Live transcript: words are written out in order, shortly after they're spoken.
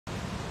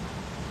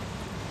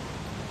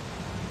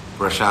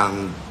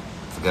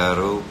ప్రశాంత్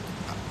గారు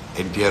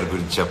ఎన్టీఆర్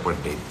గురించి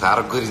చెప్పండి.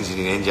 తారక్ గురించి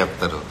నేనేం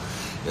చెప్తాను.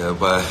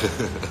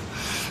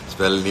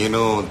 వెల్,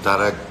 నేను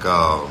తారక్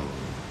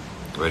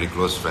వెరీ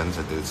క్లోజ్ ఫ్రెండ్స్,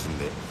 అది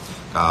తెలిసిందే.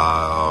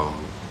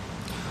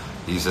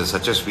 Is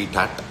such a sweet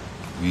heart,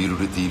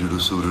 వీరుడు తీరుడు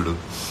సూర్యుడు.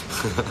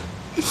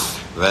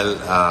 Well,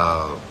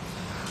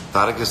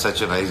 Tarak is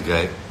such a nice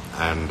guy.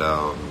 And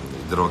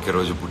ఇద్దరు ఒకే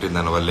రోజు పుట్టిన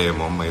దాని వల్లే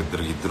మా అమ్మ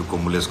ఇద్దరు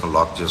కొమ్ములు వేసుకొని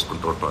లాక్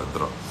చేసుకుంటూ ఉంటాం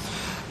ఇద్దరు.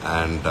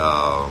 And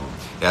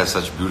as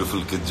such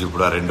beautiful kids.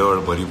 ఇప్పుడు ఆ రెండో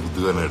వాడు మరీ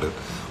ముద్దుగానాడు,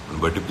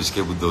 బట్టి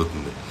పిసికే బుద్ధి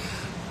అవుతుంది.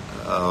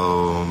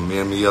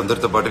 మేము మీ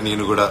అందరితో పాటు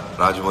నేను కూడా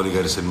రాజమౌళి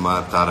గారి సినిమా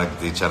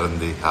తారక్ది,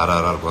 చరణ్ది,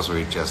 ఆర్ఆర్ఆర్ కోసం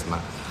వెయిట్ చేస్తున్నా.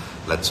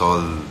 లెట్స్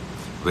ఆల్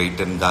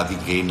వెయిట్ అండ్ దాది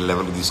గెయిన్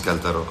లెవెల్కి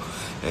తీసుకెళ్తారు.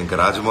 ఇంకా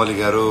రాజమౌళి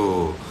గారు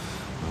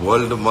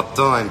వరల్డ్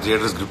మొత్తం ఆయన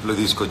థియేటర్స్ గ్రిప్లో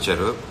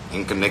తీసుకొచ్చారు.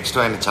 ఇంకా నెక్స్ట్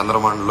ఆయన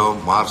చంద్రమండలో,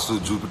 మార్స్,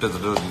 జూపిటర్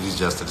రిలీజ్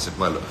చేస్తారు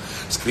సినిమాలు,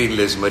 స్క్రీన్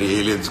లేసి మరి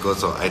ఏలియన్స్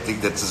కోసం. I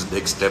think that's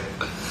next step.